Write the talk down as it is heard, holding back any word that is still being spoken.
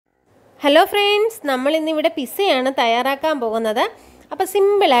Hello friends, നമ്മൾ ഇന്നിവിടെ പിസ്സയാണ് തയ്യാറാക്കാൻ പോകുന്നത്. അപ്പോൾ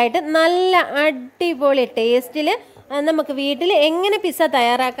സിമ്പിളായിട്ട് നല്ല അടിപൊളി ടേസ്റ്റിൽ നമുക്ക് വീട്ടിൽ എങ്ങനെ പിസ്സ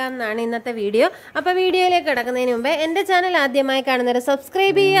തയ്യാറാക്കാമെന്നാണ് ഇന്നത്തെ വീഡിയോ. അപ്പോൾ വീഡിയോയിലേക്ക് കിടക്കുന്നതിന് മുമ്പ് എൻ്റെ ചാനൽ ആദ്യമായി കാണുന്നവർ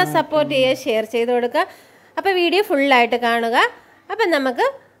സബ്സ്ക്രൈബ് ചെയ്യുക, സപ്പോർട്ട് ചെയ്യുക, ഷെയർ ചെയ്ത് കൊടുക്കുക. അപ്പോൾ വീഡിയോ ഫുള്ളായിട്ട് കാണുക. അപ്പം നമുക്ക്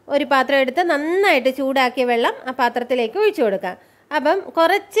ഒരു പാത്രം എടുത്ത് നന്നായിട്ട് ചൂടാക്കിയ വെള്ളം ആ പാത്രത്തിലേക്ക് ഒഴിച്ചു കൊടുക്കാം. അപ്പം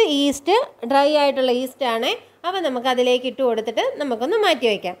കുറച്ച് ഈസ്റ്റ്, ഡ്രൈ ആയിട്ടുള്ള ഈസ്റ്റാണ്. അപ്പം നമുക്ക് അതിലേക്ക് ഇട്ട് കൊടുത്തിട്ട് നമുക്കൊന്ന് മാറ്റി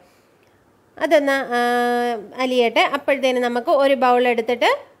വയ്ക്കാം. അതൊന്ന് അലിയട്ടെ. അപ്പോഴത്തേന് നമുക്ക് ഒരു ബൗൾ എടുത്തിട്ട്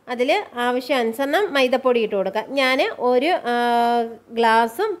അതിൽ ആവശ്യാനുസരണം മൈദപ്പൊടി ഇട്ട് കൊടുക്കാം. ഞാൻ ഒരു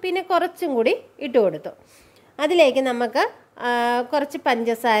ഗ്ലാസും പിന്നെ കുറച്ചും കൂടി ഇട്ട് കൊടുത്തു. അതിലേക്ക് നമുക്ക് കുറച്ച്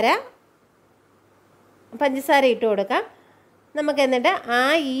പഞ്ചസാര ഇട്ട് കൊടുക്കാം. നമുക്ക് എന്നിട്ട് ആ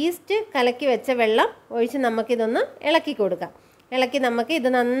ഈസ്റ്റ് കലക്കി വെച്ച വെള്ളം ഒഴിച്ച് നമുക്കിതൊന്ന് ഇളക്കി കൊടുക്കാം. നമുക്ക് ഇത്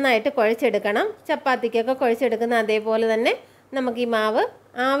നന്നായിട്ട് കുഴച്ചെടുക്കണം. ചപ്പാത്തിക്കൊക്കെ കുഴച്ചെടുക്കുന്ന അതേപോലെ തന്നെ നമുക്ക് ഈ മാവ്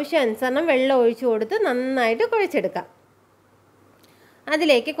ആവശ്യാനുസരണം വെള്ളം ഒഴിച്ചു കൊടുത്ത് നന്നായിട്ട് കുഴച്ചെടുക്കാം.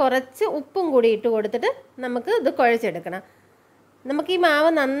 അതിലേക്ക് കുറച്ച് ഉപ്പും കൂടി ഇട്ട് കൊടുത്തിട്ട് നമുക്ക് ഇത് കുഴച്ചെടുക്കണം. നമുക്ക് ഈ മാവ്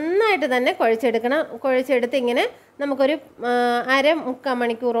നന്നായിട്ട് തന്നെ കുഴച്ചെടുത്ത് ഇങ്ങനെ നമുക്കൊരു മുക്കാൽ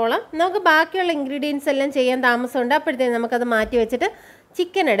മണിക്കൂറോളം നമുക്ക് ബാക്കിയുള്ള ഇൻഗ്രീഡിയൻസ് എല്ലാം ചെയ്യാൻ താമസമുണ്ട്. അപ്പോഴത്തേക്കും നമുക്കത് മാറ്റി വെച്ചിട്ട്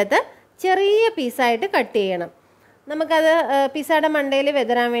ചിക്കൻ എടുത്ത് ചെറിയ പീസായിട്ട് കട്ട് ചെയ്യണം. നമുക്കത് പിസ്സയുടെ മണ്ടയിൽ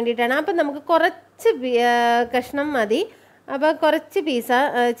വെതറാൻ വേണ്ടിയിട്ടാണ്. അപ്പം നമുക്ക് കുറച്ച് കഷ്ണം മതി. അപ്പോൾ കുറച്ച്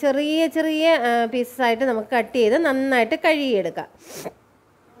ചെറിയ പീസസായിട്ട് നമുക്ക് കട്ട് ചെയ്ത് നന്നായിട്ട് കഴുകിയെടുക്കാം.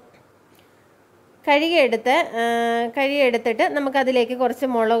 കഴുകിയെടുത്തിട്ട് നമുക്കതിലേക്ക് കുറച്ച്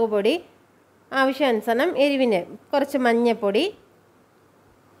മുളക് പൊടി, ആവശ്യാനുസരണം എരിവിന് കുറച്ച് മഞ്ഞൾപ്പൊടി,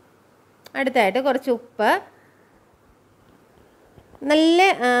 അടുത്തായിട്ട് കുറച്ച് ഉപ്പ്, നല്ല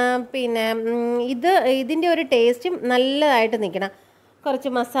ഇതിൻ്റെ ഒരു ടേസ്റ്റും നല്ലതായിട്ട് നിൽക്കണം. കുറച്ച്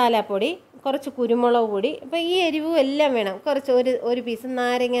മസാലപ്പൊടി, കുറച്ച് കുരുമുളക് പൊടി. അപ്പോൾ ഈ എരിവും എല്ലാം വേണം. കുറച്ച് ഒരു പീസ്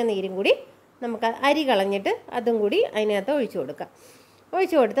നാരങ്ങ നീരും കൂടി നമുക്ക് അരി കളഞ്ഞിട്ട് അതും കൂടി അതിനകത്ത് ഒഴിച്ചു കൊടുക്കാം.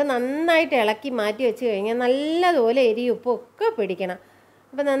 ഒഴിച്ചു കൊടുത്ത് നന്നായിട്ട് ഇളക്കി മാറ്റി വെച്ച് കഴിഞ്ഞാൽ നല്ലതുപോലെ എരിയും ഉപ്പും ഒക്കെ പിടിക്കണം.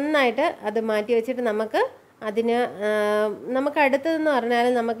 അപ്പോൾ നന്നായിട്ട് അത് മാറ്റി വെച്ചിട്ട് നമുക്ക് അടുത്തതെന്ന് പറഞ്ഞാൽ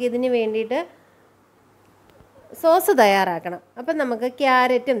നമുക്ക് ഇതിന് വേണ്ടിയിട്ട് സോസ് തയ്യാറാക്കണം. അപ്പം നമുക്ക്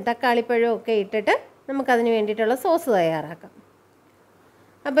ക്യാരറ്റും തക്കാളിപ്പഴവും ഒക്കെ ഇട്ടിട്ട് നമുക്കതിന് വേണ്ടിയിട്ടുള്ള സോസ് തയ്യാറാക്കാം.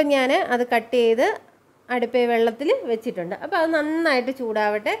 അപ്പം ഞാൻ അത് കട്ട് ചെയ്ത് അടുപ്പേ വെള്ളത്തിൽ വെച്ചിട്ടുണ്ട്. അപ്പോൾ അത് നന്നായിട്ട്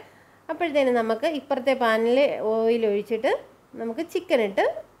ചൂടാവട്ടെ. അപ്പോഴത്തേന് നമുക്ക് ഇപ്പുറത്തെ പാനിൽ ഓയിൽ ഒഴിച്ചിട്ട് നമുക്ക് ചിക്കൻ ഇട്ട്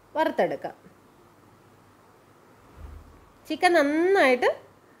വറുത്തെടുക്കാം. ചിക്കൻ നന്നായിട്ട്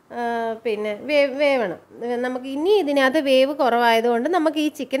വേവണം. നമുക്ക് ഇനി ഇതിനകത്ത് വേവ് കുറവായതുകൊണ്ട് നമുക്ക് ഈ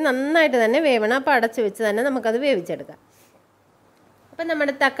ചിക്കൻ നന്നായിട്ട് തന്നെ വേവണം. അപ്പോൾ അടച്ച് വെച്ച് തന്നെ നമുക്കത് വേവിച്ചെടുക്കാം. അപ്പം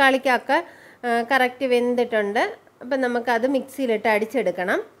നമ്മുടെ തക്കാളിക്കൊക്കെ കറക്റ്റ് വെന്തിട്ടുണ്ട്. അപ്പം നമുക്കത് മിക്സിയിലിട്ട്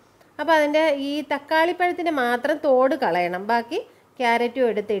അടിച്ചെടുക്കണം. അപ്പോൾ അതിൻ്റെ ഈ തക്കാളിപ്പഴത്തിൻ്റെ മാത്രം തോട് കളയണം. ബാക്കി ക്യാരറ്റും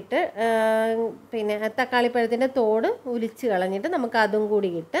എടുത്തിട്ട് തക്കാളിപ്പഴത്തിൻ്റെ തോട് ഉലിച്ച് കളഞ്ഞിട്ട് നമുക്ക് അതും കൂടി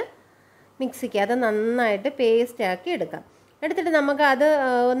ഇട്ട് മിക്സിക്കകത്ത് നന്നായിട്ട് പേസ്റ്റാക്കി എടുക്കാം. എടുത്തിട്ട് നമുക്കത്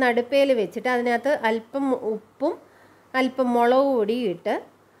ഒന്ന് അടുപ്പയിൽ വെച്ചിട്ട് അതിനകത്ത് അല്പം ഉപ്പും അല്പം മുളക് പൊടിയും ഇട്ട്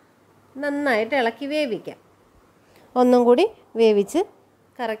നന്നായിട്ട് ഇളക്കി വേവിക്കാം. ഒന്നും കൂടി വേവിച്ച്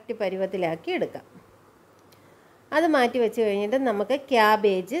കറക്റ്റ് പരുവത്തിലാക്കി എടുക്കാം. അത് മാറ്റി വെച്ച് കഴിഞ്ഞിട്ട് നമുക്ക്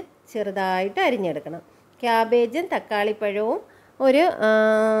ക്യാബേജ് ചെറുതായിട്ട് അരിഞ്ഞെടുക്കണം. ക്യാബേജും തക്കാളിപ്പഴവും ഒരു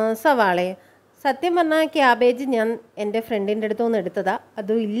സവാളയും. സത്യം പറഞ്ഞാൽ ക്യാബേജ് ഞാൻ എൻ്റെ ഫ്രണ്ടിൻ്റെ അടുത്തുനിന്ന് എടുത്തതാണ്.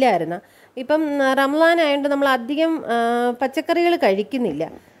 അതും ഇല്ലായിരുന്നു. ഇപ്പം റംസാൻ ആയതുകൊണ്ട് നമ്മൾ അധികം പച്ചക്കറികൾ കഴിക്കുന്നില്ല.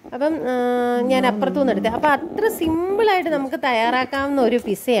 അപ്പം ഞാൻ അപ്പുറത്തുനിന്ന് എടുത്തത്. അപ്പോൾ അത്ര സിമ്പിളായിട്ട് നമുക്ക് തയ്യാറാക്കാവുന്ന ഒരു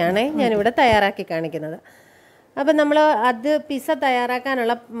പിസ്സയാണ് ഞാനിവിടെ തയ്യാറാക്കി കാണിക്കുന്നത്. അപ്പം നമ്മൾ പിസ്സ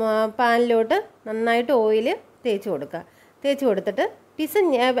തയ്യാറാക്കാനുള്ള പാനിലോട്ട് നന്നായിട്ട് ഓയിൽ തേച്ച് കൊടുത്തിട്ട്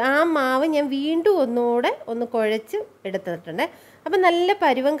ആ മാവ് ഞാൻ വീണ്ടും ഒന്നുകൂടെ ഒന്ന് കുഴച്ച് എടുത്തിട്ടുണ്ട്. അപ്പം നല്ല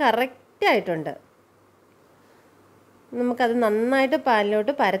പരുവം കറക്റ്റായിട്ടുണ്ട്. നമുക്കത് നന്നായിട്ട്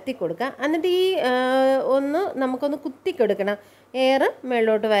പാനിലോട്ട് പരത്തി കൊടുക്കാം. എന്നിട്ട് നമുക്കൊന്ന് കുത്തി കൊടുക്കണം. എയർ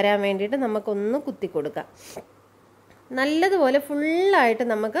മേളിലോട്ട് വരാൻ വേണ്ടിയിട്ട് നമുക്കൊന്ന് കുത്തി കൊടുക്കാം. നല്ലതുപോലെ ഫുള്ളായിട്ട്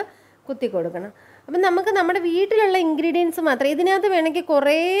നമുക്ക് കുത്തി കൊടുക്കണം. അപ്പം നമുക്ക് നമ്മുടെ വീട്ടിലുള്ള ഇൻഗ്രീഡിയൻസ് മാത്രം. ഇതിനകത്ത് വേണമെങ്കിൽ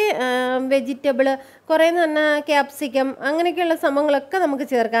കുറേ വെജിറ്റബിൾ, കുറേ എന്ന് പറഞ്ഞാൽ ക്യാപ്സിക്കം, അങ്ങനെയൊക്കെയുള്ള സംഭവങ്ങളൊക്കെ നമുക്ക്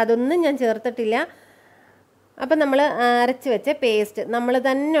ചേർക്കാം. അതൊന്നും ഞാൻ ചേർത്തിട്ടില്ല. അപ്പം നമ്മൾ അരച്ച് വെച്ച പേസ്റ്റ്, നമ്മൾ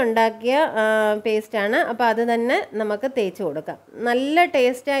തന്നെ ഉണ്ടാക്കിയ പേസ്റ്റാണ്. അപ്പോൾ അത് തന്നെ നമുക്ക് തേച്ച് കൊടുക്കാം. നല്ല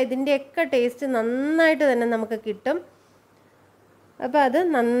ടേസ്റ്റാണ്. ഇതിൻ്റെയൊക്കെ ടേസ്റ്റ് നന്നായിട്ട് തന്നെ നമുക്ക് കിട്ടും. അപ്പോൾ അത്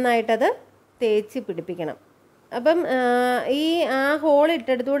നന്നായിട്ടത് തേച്ച് പിടിപ്പിക്കണം. അപ്പം ആ ഹോൾ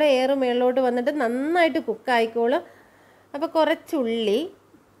ഇട്ടെടുത്തൂടെ എയർ മേളിലോട്ട് വന്നിട്ട് നന്നായിട്ട് കുക്കായിക്കോളും. അപ്പോൾ കുറച്ചുള്ളി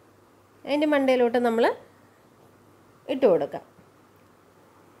അതിൻ്റെ മണ്ടയിലോട്ട് നമ്മൾ ഇട്ട് കൊടുക്കാം.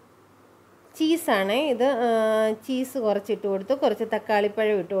 ചീസാണ് ഇത്. ചീസ് കുറച്ചിട്ട് കൊടുത്തു, കുറച്ച്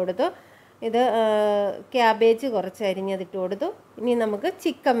തക്കാളിപ്പഴം ഇട്ട് കൊടുത്തു. ഇത് ക്യാബേജ് കുറച്ച് അരിഞ്ഞതിട്ട് കൊടുത്തു. ഇനി നമുക്ക്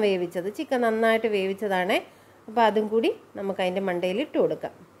ചിക്കൻ വേവിച്ചത്, ചിക്കൻ നന്നായിട്ട് വേവിച്ചതാണേ, അപ്പോൾ അതും കൂടി നമുക്ക് അതിൻ്റെ മണ്ടയിൽ ഇട്ട്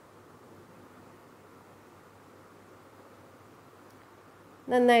കൊടുക്കാം.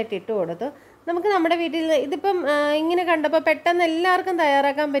 നന്നായിട്ട് ഇട്ട് കൊടുത്തു. നമുക്ക് നമ്മുടെ വീട്ടിൽ ഇതിപ്പം ഇങ്ങനെ കണ്ടപ്പോൾ പെട്ടെന്ന് എല്ലാവർക്കും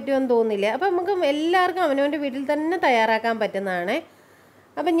തയ്യാറാക്കാൻ പറ്റുമെന്ന് തോന്നില്ല. അപ്പം നമുക്ക് എല്ലാവർക്കും അവനവൻ്റെ വീട്ടിൽ തന്നെ തയ്യാറാക്കാൻ പറ്റുന്നതാണ്.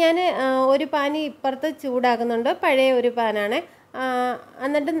 അപ്പം ഞാൻ ഒരു പാൻ ഇപ്പുറത്ത് ചൂടാക്കുന്നുണ്ട്, പഴയ ഒരു പാനാണ്.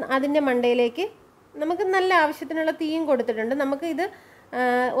 എന്നിട്ട് അതിൻ്റെ മണ്ടയിലേക്ക് നമുക്ക് നല്ല ആവശ്യത്തിനുള്ള തീയും കൊടുത്തിട്ടുണ്ട്. നമുക്കിത്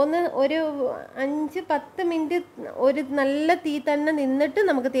ഒരു 5-10 മിനിറ്റ് ഒരു നല്ല തീ തന്നെ നിന്നിട്ട്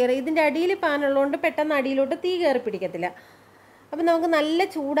നമുക്ക് ഇതിൻ്റെ അടിയിൽ പാനുള്ളതുകൊണ്ട് പെട്ടെന്ന് അടിയിലോട്ട് തീ കയറി പിടിക്കത്തില്ല. അപ്പം നമുക്ക് നല്ല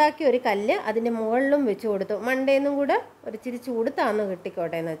ചൂടാക്കി ഒരു കല്ല് അതിൻ്റെ മുകളിലും വെച്ച് കൊടുത്തു. മണ്ടേന്നും കൂടെ ഒരിച്ചിരി ചൂട് താന്ന്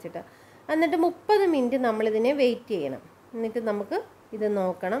കിട്ടിക്കോട്ടെ എന്ന് വെച്ചിട്ട്. എന്നിട്ട് 30 മിനിറ്റ് നമ്മളിതിനെ വെയിറ്റ് ചെയ്യണം. എന്നിട്ട് നമുക്ക് ഇത്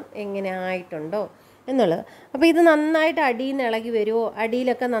നോക്കണം എങ്ങനെ ആയിട്ടുണ്ടോ എന്നുള്ളത്. അപ്പോൾ ഇത് നന്നായിട്ട് അടിയിൽ നിന്ന് ഇളകി വരുമോ,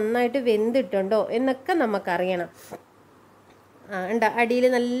 അടിയിലൊക്കെ നന്നായിട്ട് വെന്തിട്ടുണ്ടോ എന്നൊക്കെ നമുക്കറിയണം. ഉണ്ട്, അടിയിൽ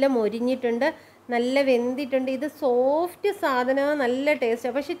നല്ല മൊരിഞ്ഞിട്ടുണ്ട്, നല്ല വെന്തിട്ടുണ്ട്. ഇത് സോഫ്റ്റ് സാധനമാണ്, നല്ല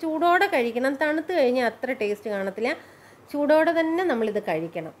ടേസ്റ്റാണ്. പക്ഷേ ചൂടോടെ കഴിക്കണം, തണുത്ത് കഴിഞ്ഞാൽ അത്ര ടേസ്റ്റ് കാണത്തില്ല. ചൂടോടെ തന്നെ നമ്മളിത്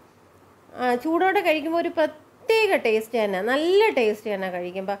കഴിക്കണം. ചൂടോടെ കഴിക്കുമ്പോൾ ഒരു പ്രത്യേക ടേസ്റ്റ് തന്നെ, നല്ല ടേസ്റ്റ് തന്നെ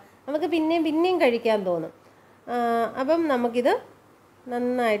കഴിക്കുമ്പോൾ നമുക്ക് പിന്നെയും കഴിക്കാൻ തോന്നും. അപ്പം നമുക്കിത്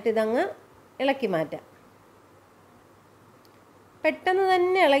നന്നായിട്ട് ഇതങ്ങ് ഇളക്കി മാറ്റാം. പെട്ടെന്ന്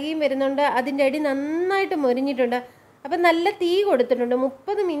തന്നെ ഇളകിയും വരുന്നുണ്ട്, അതിൻ്റെ അടി നന്നായിട്ട് മൊരിഞ്ഞിട്ടുണ്ട്. അപ്പം നല്ല തീ കൊടുത്തിട്ടുണ്ട്.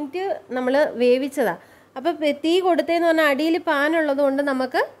 30 മിനിറ്റ് നമ്മൾ വേവിച്ചതാണ്. അപ്പം തീ കൊടുത്തതെന്ന് പറഞ്ഞാൽ അടിയിൽ പാനുള്ളത് കൊണ്ട്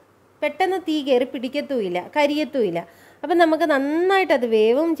നമുക്ക് പെട്ടെന്ന് തീ കയറി പിടിക്കത്തുമില്ല, കരിയത്തുമില്ല. അപ്പം നമുക്ക് നന്നായിട്ട് അത്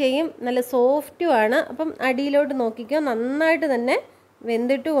വേവും ചെയ്യും, നല്ല സോഫ്റ്റുമാണ്. അപ്പം അടിയിലോട്ട് നോക്കിക്കോ, നന്നായിട്ട് തന്നെ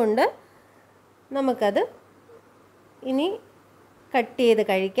വെന്തിട്ടുകൊണ്ട് നമുക്കത് ഇനി കട്ട് ചെയ്ത്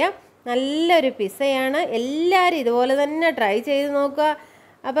കഴിക്കാം. നല്ലൊരു പിസ്സയാണ്. എല്ലാവരും ഇതുപോലെ തന്നെ ട്രൈ ചെയ്ത് നോക്കുക.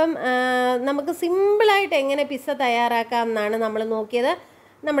 അപ്പം നമുക്ക് സിമ്പിളായിട്ട് എങ്ങനെ പിസ്സ തയ്യാറാക്കാം എന്നാണ് നമ്മൾ നോക്കിയത്.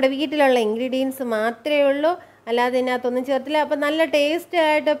 നമ്മുടെ വീട്ടിലുള്ള ഇൻഗ്രീഡിയൻസ് മാത്രമേ ഉള്ളൂ, അല്ലാതെ ഇതിനകത്തൊന്നും ചേർത്തില്ല. അപ്പം നല്ല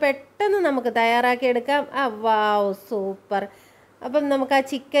ടേസ്റ്റായിട്ട് പെട്ടെന്ന് നമുക്ക് തയ്യാറാക്കിയെടുക്കാം. വാവ്, സൂപ്പർ. അപ്പം നമുക്ക് ആ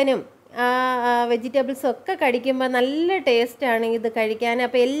ചിക്കനും വെജിറ്റബിൾസും ഒക്കെ കഴിക്കുമ്പോൾ നല്ല ടേസ്റ്റാണ് ഇത് കഴിക്കാൻ.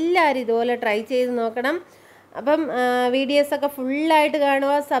 അപ്പോൾ എല്ലാവരും ഇതുപോലെ ട്രൈ ചെയ്ത് നോക്കണം. അപ്പം വീഡിയോസൊക്കെ ഫുള്ളായിട്ട്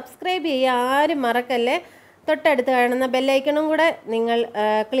കാണുക, സബ്സ്ക്രൈബ് ചെയ്യുക ആരും മറക്കല്ലേ. തൊട്ടടുത്ത് കാണുന്ന ബെല്ലൈക്കണും കൂടെ നിങ്ങൾ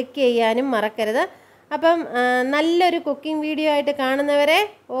ക്ലിക്ക് ചെയ്യാനും മറക്കരുത്. അപ്പം നല്ലൊരു കുക്കിംഗ് വീഡിയോ ആയിട്ട് കാണുന്നവരെ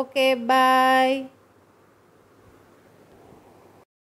ഓക്കെ, ബൈ.